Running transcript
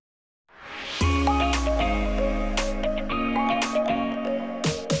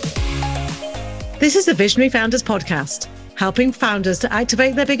This is the Visionary Founders Podcast, helping founders to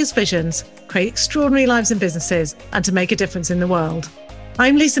activate their biggest visions, create extraordinary lives and businesses, and to make a difference in the world.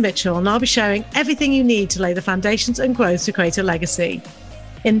 I'm Lisa Mitchell, and I'll be sharing everything you need to lay the foundations and growth to create a legacy.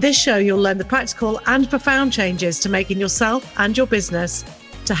 In this show, you'll learn the practical and profound changes to making yourself and your business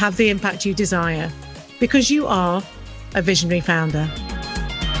to have the impact you desire, because you are a visionary founder.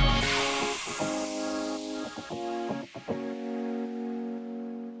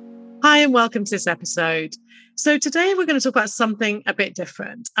 Hi, and welcome to this episode. So today we're going to talk about something a bit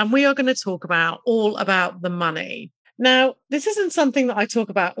different, and we are going to talk all about the money. Now, this isn't something that I talk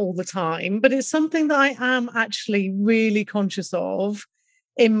about all the time, but it's something that I am actually really conscious of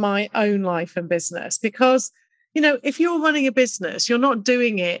in my own life and business, because, if you're running a business, you're not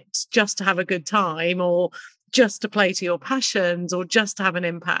doing it just to have a good time or just to play to your passions or just to have an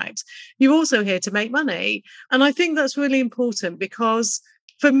impact. You're also here to make money. And I think that's really important because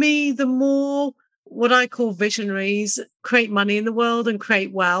for me, the more what I call visionaries create money in the world and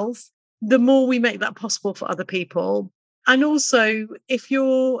create wealth, the more we make that possible for other people. And also, if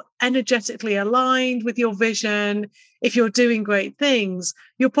you're energetically aligned with your vision, if you're doing great things,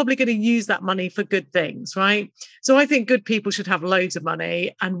 you're probably going to use that money for good things, right? So I think good people should have loads of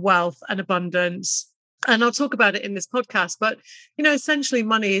money and wealth and abundance. And I'll talk about it in this podcast, but, essentially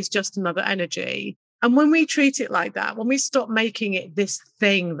money is just another energy. And when we treat it like that, when we stop making it this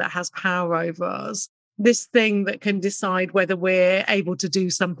thing that has power over us, this thing that can decide whether we're able to do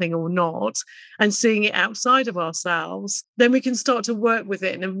something or not, and seeing it outside of ourselves, then we can start to work with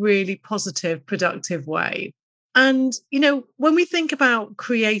it in a really positive, productive way. And, when we think about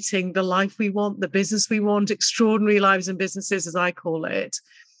creating the life we want, the business we want, extraordinary lives and businesses, as I call it,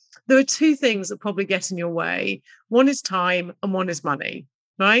 there are two things that probably get in your way. One is time and one is money,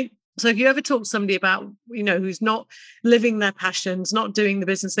 right? So if you ever talk to somebody about, who's not living their passions, not doing the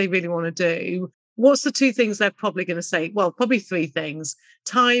business they really want to do, what's the two things they're probably going to say? Well, probably three things: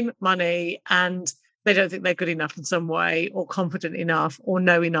 time, money, and they don't think they're good enough in some way, or confident enough, or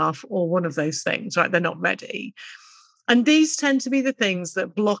know enough, or one of those things, right? They're not ready. And these tend to be the things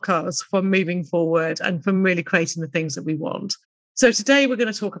that block us from moving forward and from really creating the things that we want. So today we're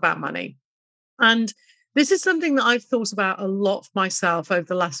going to talk about money. And this is something that I've thought about a lot myself over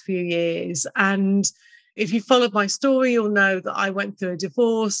the last few years. And if you followed my story, you'll know that I went through a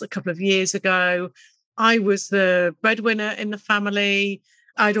divorce a couple of years ago. I was the breadwinner in the family.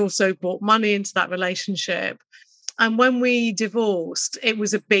 I'd also brought money into that relationship. And when we divorced, it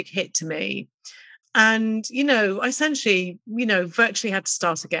was a big hit to me. And, I essentially, virtually had to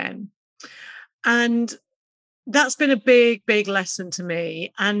start again. And that's been a big, big lesson to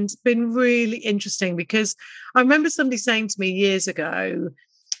me and been really interesting, because I remember somebody saying to me years ago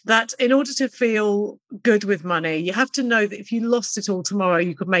that in order to feel good with money, you have to know that if you lost it all tomorrow,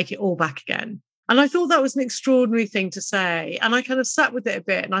 you could make it all back again. And I thought that was an extraordinary thing to say. And I kind of sat with it a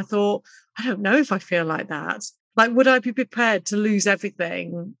bit and I thought, I don't know if I feel like that. Like, would I be prepared to lose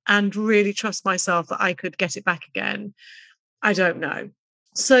everything and really trust myself that I could get it back again? I don't know.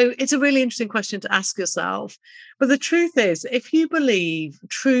 So it's a really interesting question to ask yourself. But the truth is, if you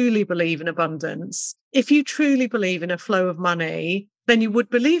truly believe in abundance, if you truly believe in a flow of money, then you would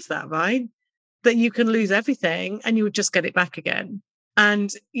believe that, right? That you can lose everything and you would just get it back again.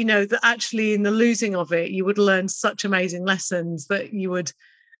 And, that actually in the losing of it, you would learn such amazing lessons that you would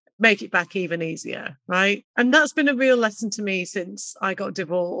make it back even easier, right? And that's been a real lesson to me since I got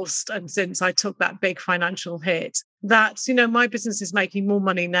divorced and since I took that big financial hit, that, my business is making more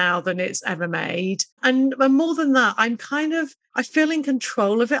money now than it's ever made. And more than that, I feel in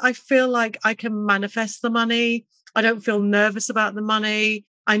control of it. I feel like I can manifest the money. I don't feel nervous about the money.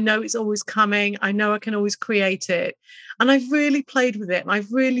 I know it's always coming. I know I can always create it. And I've really played with it. And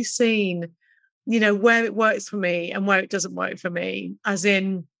I've really seen, where it works for me and where it doesn't work for me, as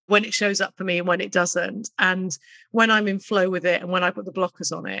in when it shows up for me and when it doesn't, and when I'm in flow with it and when I put the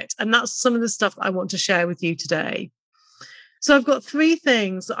blockers on it. And that's some of the stuff I want to share with you today. So I've got three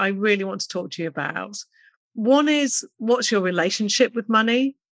things that I really want to talk to you about. One is, what's your relationship with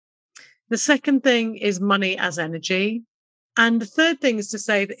money? The second thing is money as energy. And the third thing is to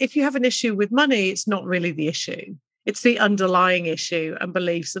say that if you have an issue with money, it's not really the issue. It's the underlying issue, and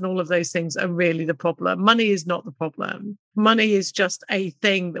beliefs and all of those things are really the problem. Money is not the problem. Money is just a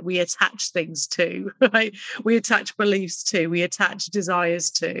thing that we attach things to, right? We attach beliefs to, we attach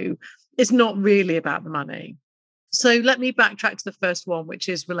desires to. It's not really about the money. So let me backtrack to the first one, which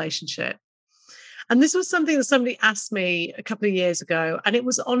is relationship. And this was something that somebody asked me a couple of years ago. And it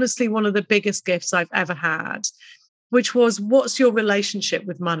was honestly one of the biggest gifts I've ever had, which was, what's your relationship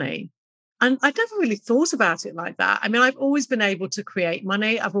with money? And I never really thought about it like that. I mean, I've always been able to create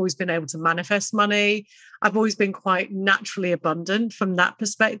money. I've always been able to manifest money. I've always been quite naturally abundant from that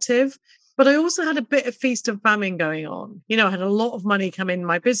perspective. But I also had a bit of feast and famine going on. I had a lot of money come in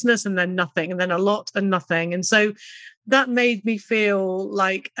my business and then nothing, and then a lot and nothing. And so that made me feel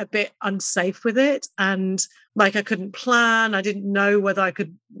like a bit unsafe with it. And like I couldn't plan. I didn't know whether I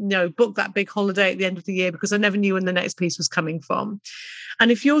could, book that big holiday at the end of the year because I never knew when the next piece was coming from.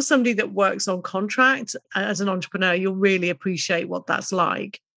 And if you're somebody that works on contract as an entrepreneur, you'll really appreciate what that's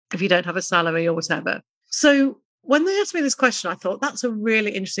like if you don't have a salary or whatever. So when they asked me this question, I thought that's a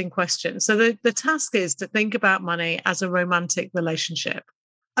really interesting question. So the task is to think about money as a romantic relationship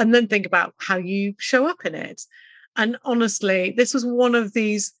and then think about how you show up in it. And honestly, this was one of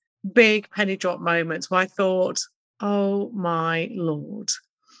these big penny drop moments where I thought, oh my Lord.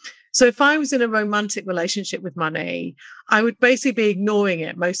 So if I was in a romantic relationship with money, I would basically be ignoring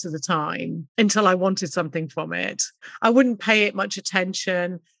it most of the time until I wanted something from it. I wouldn't pay it much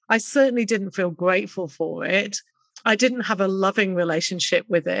attention. I certainly didn't feel grateful for it. I didn't have a loving relationship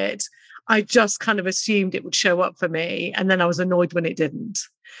with it. I just kind of assumed it would show up for me. And then I was annoyed when it didn't.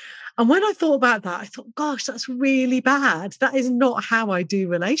 And when I thought about that, I thought, gosh, that's really bad. That is not how I do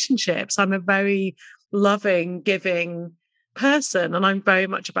relationships. I'm a very loving, giving person, and I'm very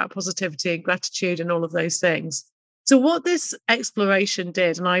much about positivity and gratitude and all of those things. So what this exploration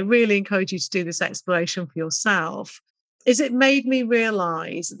did, and I really encourage you to do this exploration for yourself, is it made me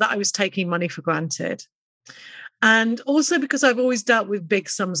realize that I was taking money for granted. And also because I've always dealt with big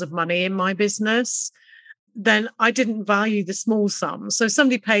sums of money in my business, then I didn't value the small sums. So if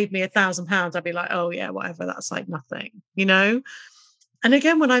somebody paid me £1,000, I'd be like, oh yeah, whatever, that's like nothing, And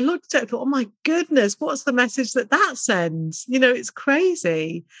again, when I looked at it, I thought, oh my goodness, what's the message that sends? It's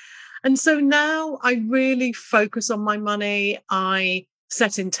crazy. And so now I really focus on my money. I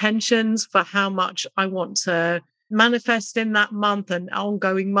set intentions for how much I want to manifest in that month and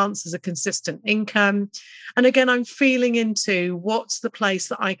ongoing months as a consistent income. And again, I'm feeling into what's the place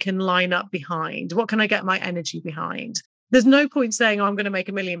that I can line up behind? What can I get my energy behind? There's no point saying, oh, I'm going to make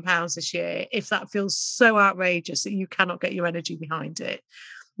 £1 million this year if that feels so outrageous that you cannot get your energy behind it.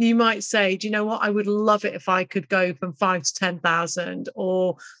 You might say, do you know what? I would love it if I could go from 5 to 10,000,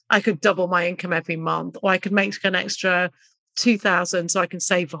 or I could double my income every month, or I could make an extra 2,000 so I can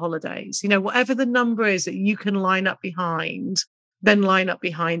save for holidays. Whatever the number is that you can line up behind, then line up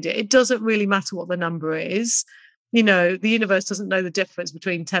behind it. It doesn't really matter what the number is. The universe doesn't know the difference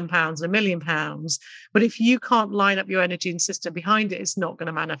between £10 and £1 million. But if you can't line up your energy and system behind it, it's not going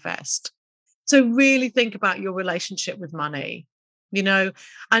to manifest. So really think about your relationship with money,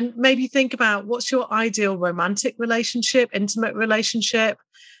 and maybe think about what's your ideal romantic relationship, intimate relationship,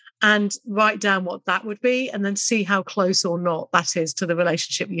 and write down what that would be, and then see how close or not that is to the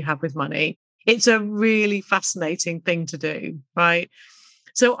relationship you have with money. It's a really fascinating thing to do, right?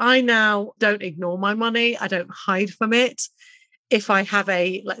 So I now don't ignore my money. I don't hide from it. If I have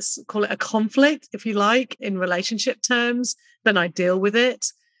let's call it a conflict, if you like, in relationship terms, then I deal with it.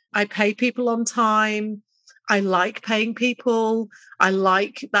 I pay people on time. I like paying people. I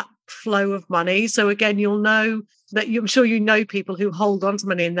like that flow of money. So again, you'll know that I'm sure you know people who hold on to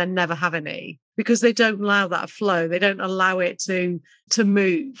money and then never have any because they don't allow that flow. They don't allow it to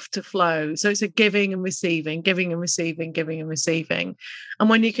move, to flow. So it's a giving and receiving, giving and receiving, giving and receiving. And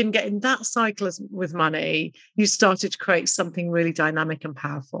when you can get in that cycle with money, you started to create something really dynamic and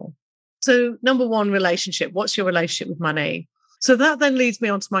powerful. So number one, relationship. What's your relationship with money? So that then leads me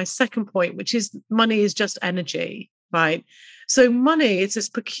on to my second point, which is money is just energy, right? So money is this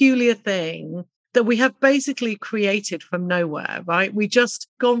peculiar thing that we have basically created from nowhere, right? We just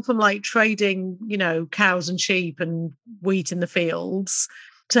gone from like trading, cows and sheep and wheat in the fields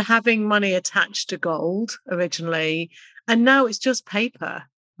to having money attached to gold originally. And now it's just paper,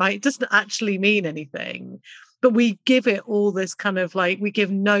 right? It doesn't actually mean anything, but we give it all this kind of like, we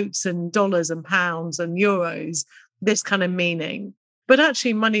give notes and dollars and pounds and euros this kind of meaning. But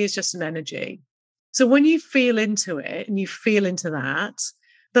actually, money is just an energy. So when you feel into it and you feel into that,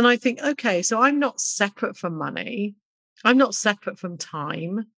 then I think, okay, so I'm not separate from money. I'm not separate from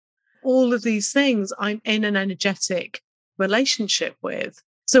time. All of these things I'm in an energetic relationship with.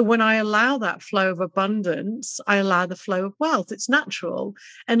 So when I allow that flow of abundance, I allow the flow of wealth. It's natural,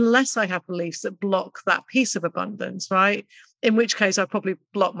 unless I have beliefs that block that piece of abundance, right? In which case, I probably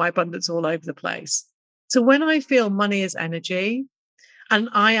block my abundance all over the place. So when I feel money is energy, and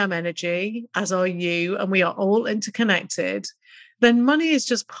I am energy, as are you, and we are all interconnected, then money is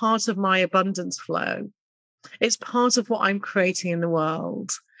just part of my abundance flow. It's part of what I'm creating in the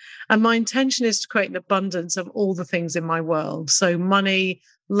world. And my intention is to create an abundance of all the things in my world. So money,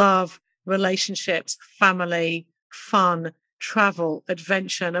 love, relationships, family, fun, travel,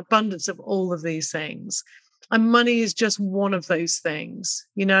 adventure, and abundance of all of these things. And money is just one of those things,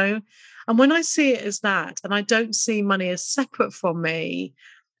 you know? And when I see it as that, and I don't see money as separate from me,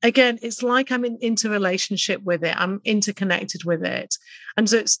 again, it's like I'm in interrelationship with it. I'm interconnected with it. And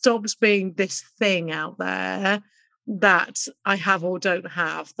so it stops being this thing out there that I have or don't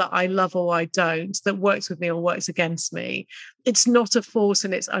have, that I love or I don't, that works with me or works against me. It's not a force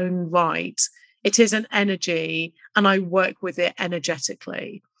in its own right. It is an energy, and I work with it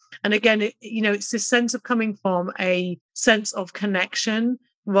energetically. And again, it's this sense of coming from a sense of connection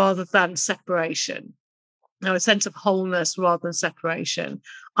rather than separation. Now, a sense of wholeness rather than separation.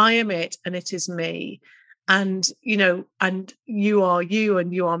 I am it and it is me. And you are you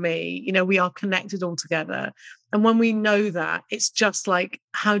and you are me. We are connected all together. And when we know that, it's just like,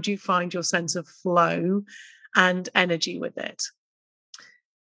 how do you find your sense of flow and energy with it?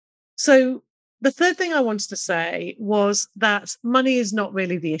 So, the third thing I wanted to say was that money is not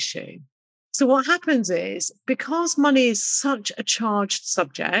really the issue. So, what happens is, because money is such a charged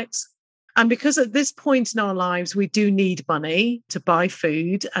subject, and because at this point in our lives, we do need money to buy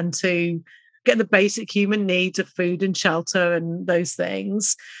food and to get the basic human needs of food and shelter and those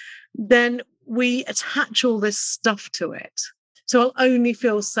things, then we attach all this stuff to it. So I'll only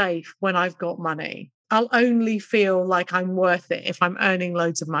feel safe when I've got money. I'll only feel like I'm worth it if I'm earning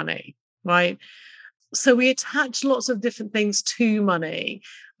loads of money, right? So we attach lots of different things to money,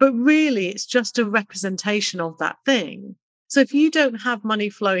 but really it's just a representation of that thing. So if you don't have money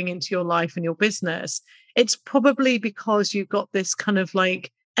flowing into your life and your business, it's probably because you've got this kind of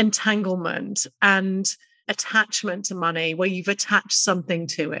like entanglement and attachment to money where you've attached something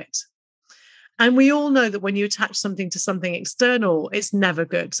to it. And we all know that when you attach something to something external, it's never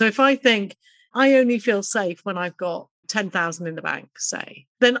good. So if I think I only feel safe when I've got 10,000 in the bank, say,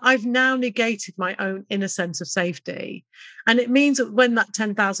 then I've now negated my own inner sense of safety. And it means that when that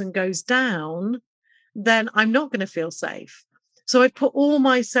 10,000 goes down, then I'm not going to feel safe. So I put all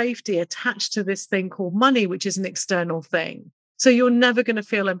my safety attached to this thing called money, which is an external thing. So you're never going to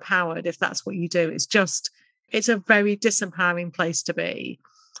feel empowered if that's what you do. It's a very disempowering place to be,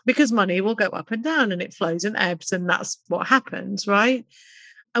 because money will go up and down and it flows and ebbs, and that's what happens, right?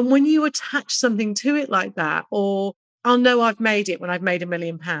 And when you attach something to it like that, or I'll know I've made it when I've made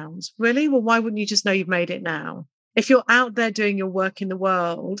 £1,000,000. Really? Well, why wouldn't you just know you've made it now? If you're out there doing your work in the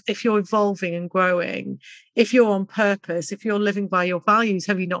world, if you're evolving and growing, if you're on purpose, if you're living by your values,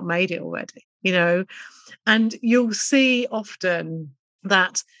 have you not made it already? And you'll see often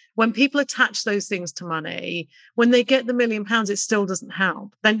that when people attach those things to money, when they get the £1,000,000, it still doesn't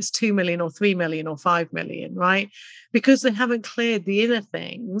help. Then it's 2 million or 3 million or 5 million, right? Because they haven't cleared the inner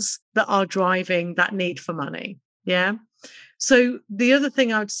things that are driving that need for money. Yeah. So the other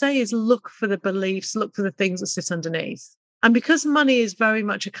thing I would say is look for the beliefs, look for the things that sit underneath. And because money is very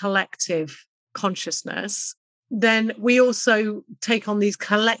much a collective consciousness, then we also take on these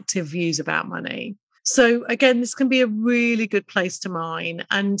collective views about money. So again, this can be a really good place to mine.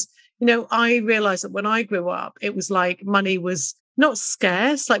 And, I realized that when I grew up, it was like money was not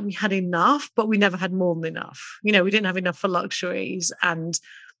scarce, like we had enough, but we never had more than enough. We didn't have enough for luxuries and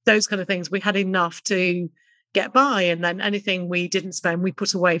those kind of things. We had enough to get by. And then anything we didn't spend, we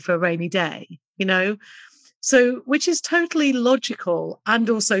put away for a rainy day, So, which is totally logical and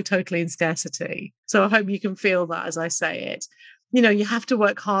also totally in scarcity. So I hope you can feel that as I say it. You have to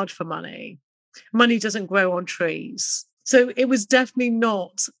work hard for money. Money doesn't grow on trees. So it was definitely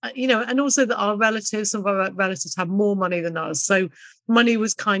not, and also that some of our relatives have more money than us. So money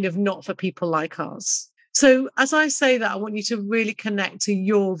was kind of not for people like us. So as I say that, I want you to really connect to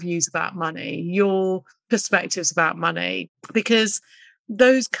your views about money, your perspectives about money, because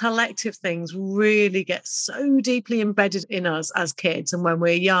those collective things really get so deeply embedded in us as kids and when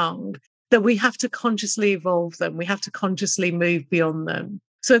we're young that we have to consciously evolve them. We have to consciously move beyond them.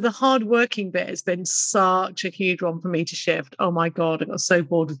 So the hardworking bit has been such a huge one for me to shift. Oh my God, I got so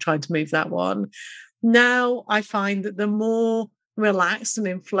bored of trying to move that one. Now I find that the more relaxed and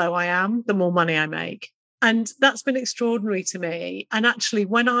in flow I am, the more money I make. And that's been extraordinary to me. And actually,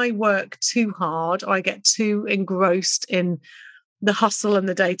 when I work too hard or I get too engrossed in the hustle and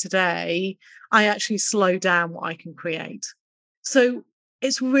the day to day, I actually slow down what I can create. So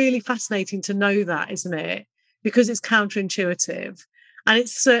it's really fascinating to know that, isn't it? Because it's counterintuitive. And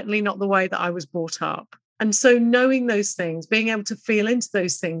it's certainly not the way that I was brought up. And so knowing those things, being able to feel into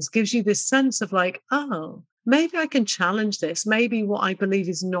those things gives you this sense of like, oh, maybe I can challenge this. Maybe what I believe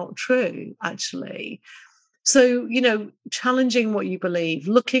is not true, actually. So, challenging what you believe,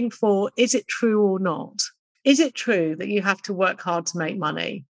 looking for, is it true or not? Is it true that you have to work hard to make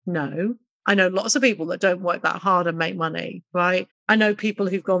money? No. I know lots of people that don't work that hard and make money, right? I know people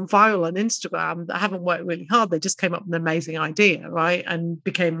who've gone viral on Instagram that haven't worked really hard. They just came up with an amazing idea, right? And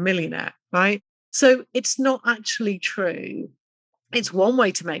became a millionaire, right? So it's not actually true. It's one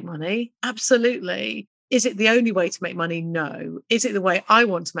way to make money. Absolutely. Is it the only way to make money? No. Is it the way I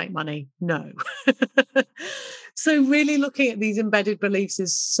want to make money? No. So really looking at these embedded beliefs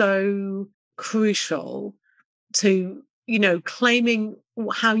is so crucial to, claiming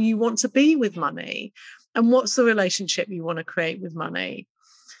how you want to be with money and what's the relationship you want to create with money.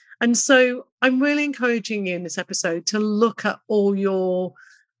 And so I'm really encouraging you in this episode to look at all your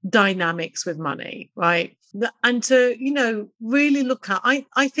dynamics with money, right? And to, really look at,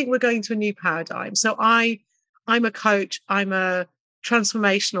 I think we're going to a new paradigm. So I'm a coach, I'm a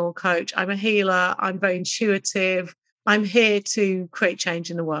transformational coach, I'm a healer, I'm very intuitive. I'm here to create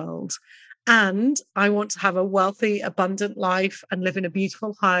change in the world. And I want to have a wealthy, abundant life and live in a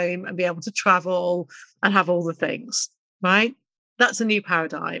beautiful home and be able to travel and have all the things, right? That's a new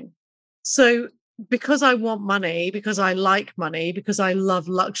paradigm. So because I want money, because I like money, because I love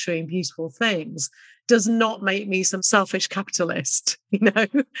luxury and beautiful things, does not make me some selfish capitalist,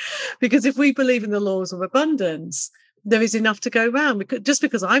 because if we believe in the laws of abundance, there is enough to go around. Because just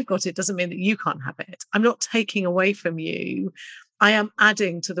because I've got it doesn't mean that you can't have it. I'm not taking away from you. I am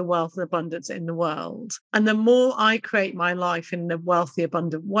adding to the wealth and abundance in the world. And the more I create my life in a wealthy,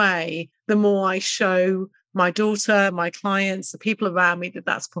 abundant way, the more I show my daughter, my clients, the people around me that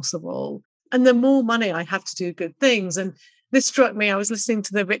that's possible. And the more money I have to do good things. And this struck me. I was listening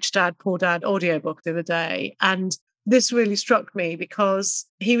to the Rich Dad, Poor Dad audiobook the other day. And this really struck me because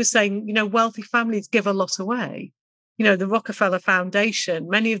he was saying, wealthy families give a lot away. The Rockefeller Foundation,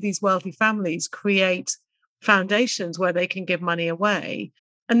 many of these wealthy families create foundations where they can give money away.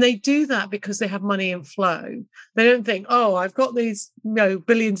 And they do that because they have money in flow. They don't think, oh, I've got these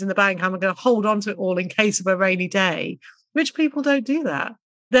billions in the bank. I'm going to hold on to it all in case of a rainy day. Rich people don't do that.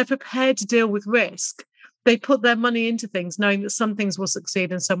 They're prepared to deal with risk. They put their money into things knowing that some things will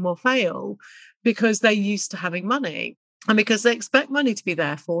succeed and some will fail because they're used to having money and because they expect money to be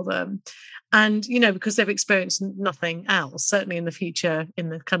there for them. And, because they've experienced nothing else, certainly in the future, in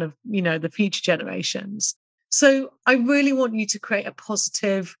the kind of, the future generations. So I really want you to create a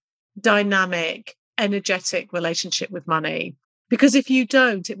positive, dynamic, energetic relationship with money, because if you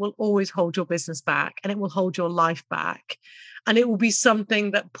don't, it will always hold your business back and it will hold your life back. And it will be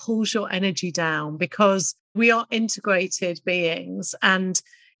something that pulls your energy down because we are integrated beings. And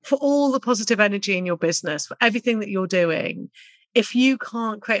for all the positive energy in your business, for everything that you're doing, if you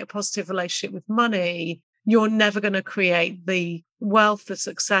can't create a positive relationship with money, you're never going to create the wealth, the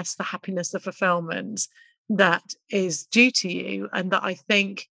success, the happiness, the fulfillment that is due to you and that I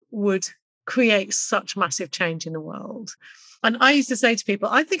think would create such massive change in the world. And I used to say to people,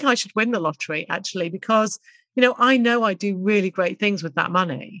 I think I should win the lottery, actually, because, I know I do really great things with that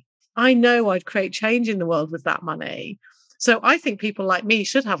money. I know I'd create change in the world with that money. So I think people like me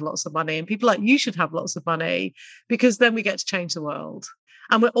should have lots of money and people like you should have lots of money because then we get to change the world.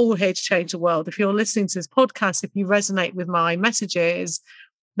 And we're all here to change the world. If you're listening to this podcast, if you resonate with my messages,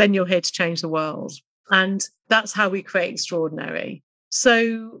 then you're here to change the world. And that's how we create extraordinary.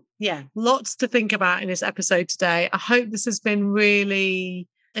 So, yeah, lots to think about in this episode today. I hope this has been really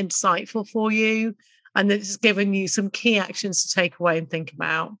insightful for you and that it's given you some key actions to take away and think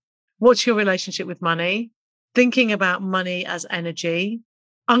about. What's your relationship with money? Thinking about money as energy,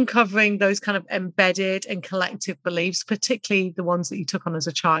 uncovering those kind of embedded and collective beliefs, particularly the ones that you took on as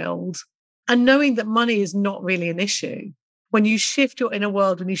a child, and knowing that money is not really an issue. When you shift your inner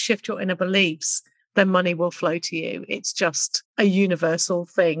world, when you shift your inner beliefs, then money will flow to you. It's just a universal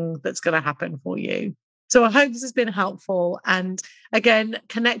thing that's going to happen for you. So I hope this has been helpful. And again,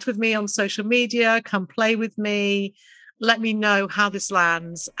 connect with me on social media, come play with me, let me know how this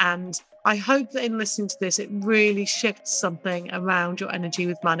lands. And I hope that in listening to this, it really shifts something around your energy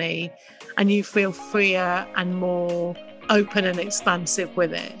with money and you feel freer and more open and expansive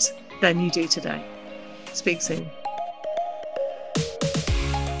with it than you do today. Speak soon.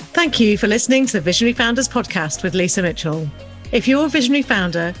 Thank you for listening to the Visionary Founders Podcast with Lisa Mitchell. If you're a visionary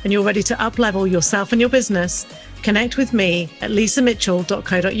founder and you're ready to up-level yourself and your business, connect with me at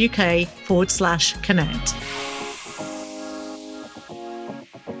lisamitchell.co.uk/connect.